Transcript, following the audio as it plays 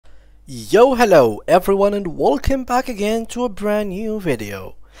Yo, hello everyone, and welcome back again to a brand new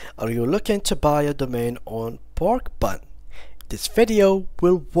video. Are you looking to buy a domain on Porkbun? This video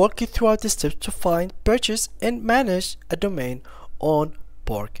will walk you throughout the steps to find, purchase and manage a domain on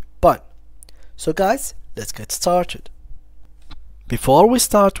Porkbun. So guys, let's get started. Before we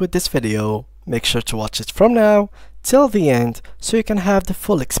start with this video, make sure to watch it from now till the end so you can have the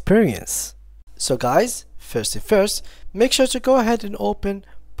full experience. So guys, first thing first, make sure to go ahead and open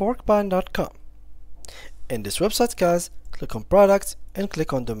porkbun.com. In this website guys, click on products and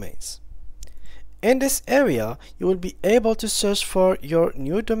click on domains. In this area you will be able to search for your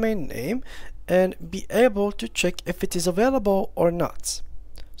new domain name and be able to check if it is available or not.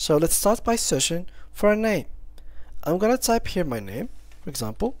 So let's start by searching for a name. I'm gonna type here my name, for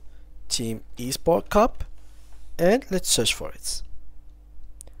example Team Esport Cup, and let's search for it.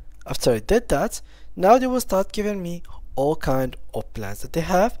 After I did that, now they will start giving me all kind of plans that they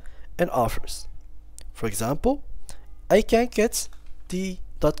have and offers. For example, I can get the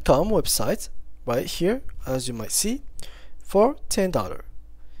 .com website right here, as you might see, for $10.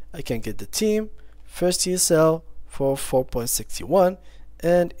 I can get the team first TSL for 4.61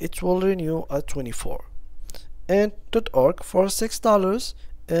 and it will renew at 24, and .org for $6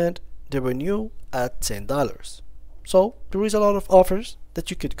 and they renew at $10. So there is a lot of offers that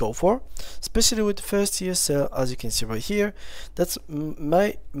you could go for, especially with the first TSL, as you can see right here. That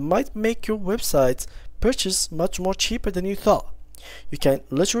might make your website purchase much more cheaper than you thought. You can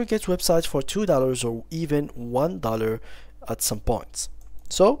literally get websites for $2 or even $1 at some points.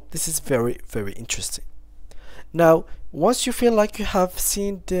 So this is very interesting. Now once you feel like you have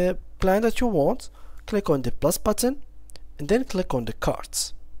seen the plan that you want, click on the plus button and then click on the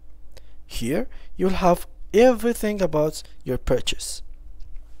carts. Here you'll have everything about your purchase.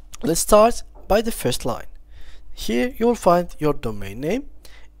 Let's start by the first line. Here you will find your domain name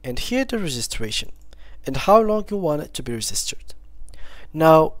and here the registration and how long you want it to be registered.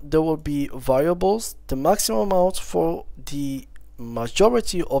 Now there will be variables. The maximum amount for the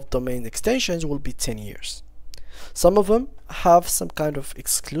majority of domain extensions will be 10 years. Some of them have some kind of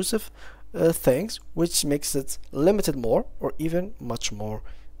exclusive things which makes it limited more or even much more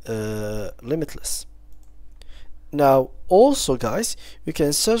limitless. Now also guys, you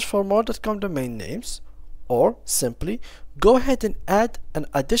can search for more .com domain names or simply go ahead and add an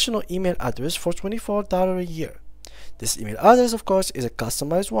additional email address for $24 a year. This email address of course is a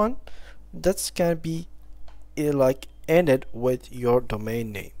customized one that can be like ended with your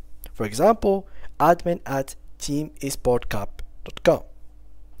domain name. For example, admin@teamesportcup.com.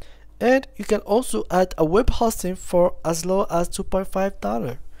 And you can also add a web hosting for as low as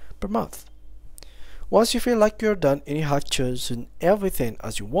 $2.5 per month. Once you feel like you're done and you have chosen everything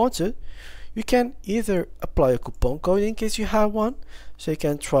as you wanted, you can either apply a coupon code in case you have one. So you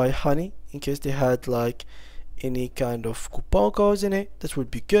can try Honey in case they had like any kind of coupon codes in it, that would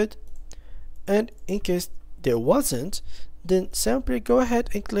be good. And in case there wasn't, then simply go ahead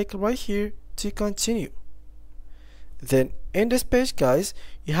and click right here to continue. Then in this page guys,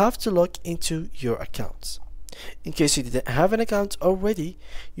 you have to log into your accounts. In case you didn't have an account already,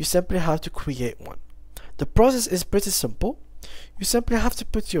 you simply have to create one. The process is pretty simple. You simply have to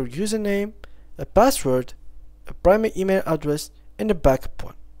put your username, a password, a primary email address and a backup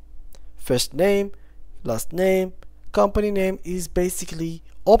one. First name, last name, company name is basically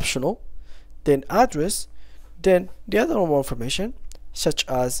optional, then address, then the other normal information such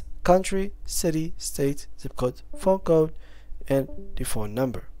as country, city, state, zip code, phone code and the phone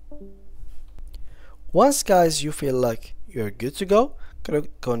number. Once guys you feel like you're good to go, click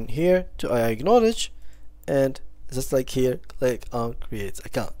on here to I acknowledge, and just like here, click on create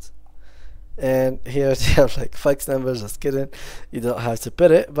account. And here they have like fax numbers, just kidding, you don't have to put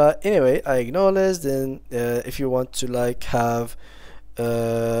it, but anyway, I acknowledge. Then if you want to like have like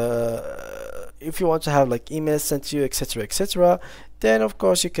emails sent to you, etc, then of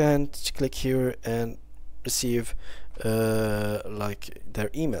course you can click here and receive like their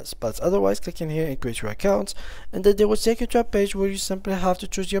emails. But otherwise, click in here and create your account, and then they will take you to a page where you simply have to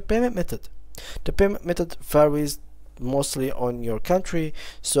choose your payment method. The payment method varies mostly on your country,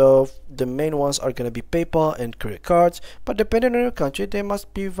 so the main ones are going to be PayPal and credit cards, but depending on your country there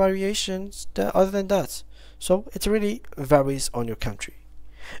must be variations other than that, so it really varies on your country.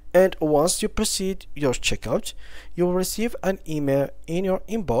 And once you proceed your checkout, you will receive an email in your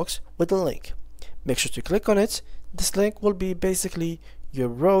inbox with a link. Make sure to click on it. This link will be basically your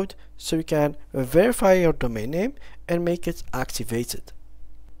road so you can verify your domain name and make it activated.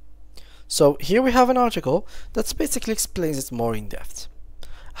 So here we have an article that basically explains it more in depth.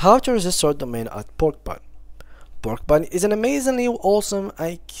 How to register a domain at Porkbun. Porkbun is an amazingly awesome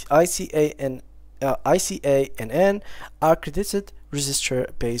ICANN accredited registrar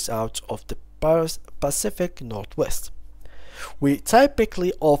based out of the Pacific Northwest. We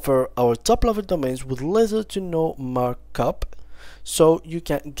typically offer our top level domains with little to no markup, so you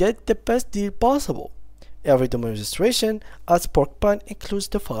can get the best deal possible. Every domain registration at Porkbun includes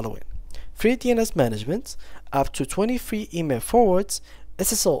the following: free DNS management, up to 20 free email forwards,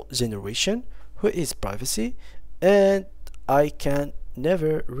 SSL generation, who is privacy, and I can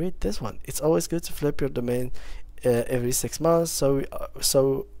never read this one. It's always good to flip your domain every 6 months,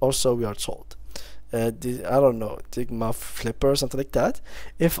 so also we are told. I don't know, Digma Flipper or something like that.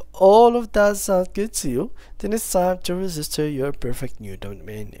 If all of that sounds good to you, then it's time to register your perfect new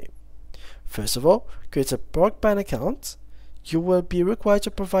domain name. First of all, create a Porkbun account. You will be required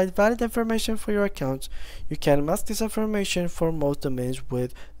to provide valid information for your account. You can mask this information for most domains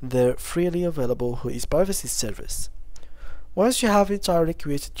with their freely available Whois privacy service. Once you have entirely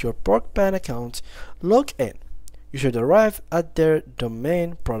created your Porkbun account, log in. You should arrive at their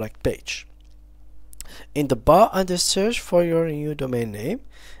domain product page. In the bar under search for your new domain name,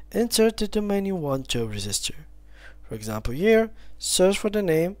 enter the domain you want to register. For example here, search for the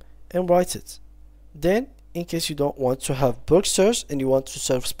name and write it. Then, in case you don't want to have bulk search and you want to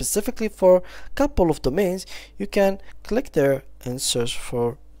search specifically for a couple of domains, you can click there and search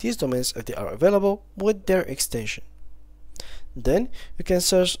for these domains if they are available with their extension. Then you can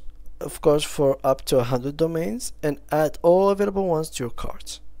search, of course, for up to 100 domains and add all available ones to your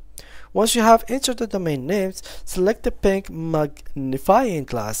cart. Once you have entered the domain names, select the pink magnifying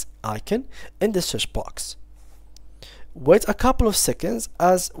glass icon in the search box. Wait a couple of seconds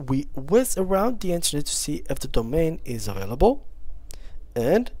as we whiz around the internet to see if the domain is available,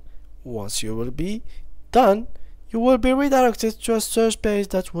 and once you will be done, you will be redirected to a search page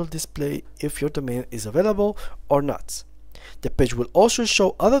that will display if your domain is available or not. The page will also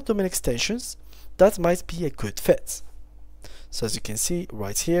show other domain extensions that might be a good fit. So as you can see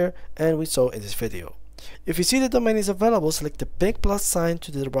right here, and we saw in this video, if you see the domain is available, select the pink plus sign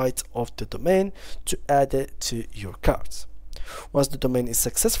to the right of the domain to add it to your cart. Once the domain is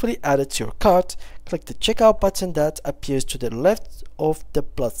successfully added to your cart, click the checkout button that appears to the left of the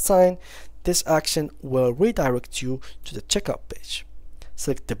plus sign. This action will redirect you to the checkout page.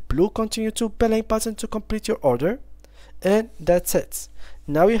 Select the blue continue to billing button to complete your order, and that's it.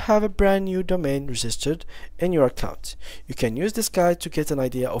 Now you have a brand new domain registered in your account. You can use this guide to get an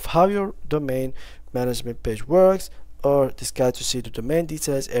idea of how your domain management page works, or this guide to see the domain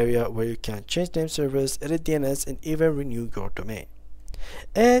details area where you can change name servers, edit DNS, and even renew your domain.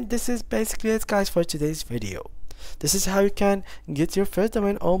 And this is basically it, guys, for today's video. This is how you can get your first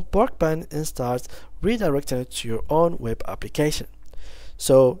domain on Porkbun and start redirecting it to your own web application.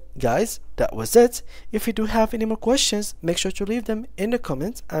 So guys, that was it. If you do have any more questions, make sure to leave them in the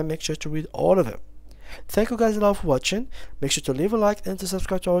comments and make sure to read all of them. Thank you guys a lot for watching. Make sure to leave a like and to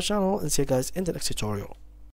subscribe to our channel, and see you guys in the next tutorial.